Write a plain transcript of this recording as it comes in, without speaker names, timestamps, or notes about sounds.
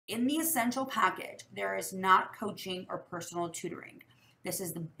In the essential package, there is not coaching or personal tutoring. This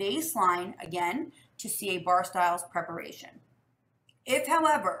is the baseline, again, to CA Bar Styles preparation. If,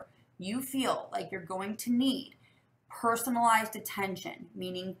 however, you feel like you're going to need personalized attention,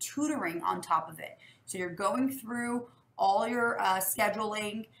 meaning tutoring on top of it, so you're going through all your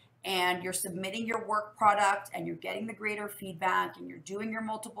scheduling and you're submitting your work product and you're getting the grader feedback and you're doing your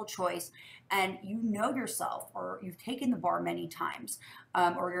multiple choice and you know yourself, or you've taken the bar many times,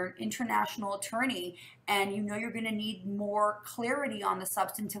 or you're an international attorney and you know you're going to need more clarity on the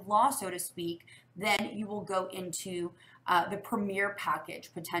substantive law, so to speak, then you will go into the premier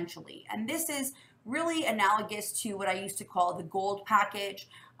package potentially. And this is really analogous to what I used to call the gold package.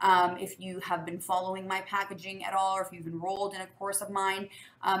 If you have been following my packaging at all, or if you've enrolled in a course of mine,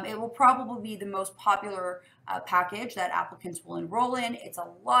 it will probably be the most popular package that applicants will enroll in. It's a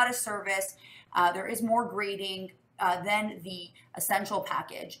lot of service. There is more grading than the essential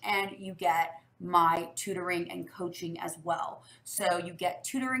package, and you get my tutoring and coaching as well. So you get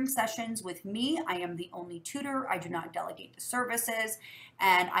tutoring sessions with me. I am the only tutor. I do not delegate the services,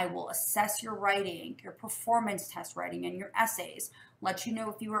 and I will assess your writing, your performance test writing, and your essays, let you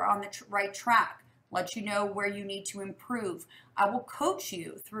know if you are on the right track, let you know where you need to improve. I will coach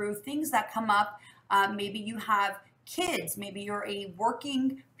you through things that come up. Maybe you have kids, maybe you're a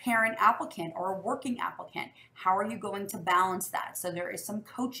working parent applicant or a working applicant. How are you going to balance that? So there is some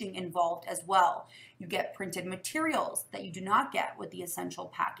coaching involved as well. You get printed materials that you do not get with the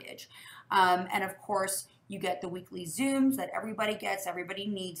essential package. And of course, you get the weekly Zooms that everybody gets. Everybody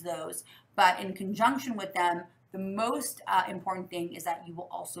needs those. But in conjunction with them, the most important thing is that you will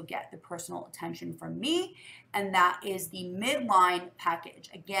also get the personal attention from me, and that is the midline package.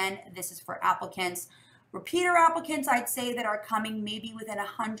 Again, this is for applicants. Repeater applicants, I'd say, that are coming maybe within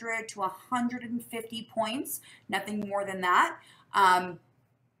 100 to 150 points, nothing more than that.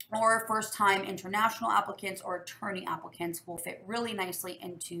 Or first-time international applicants or attorney applicants will fit really nicely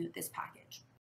into this package.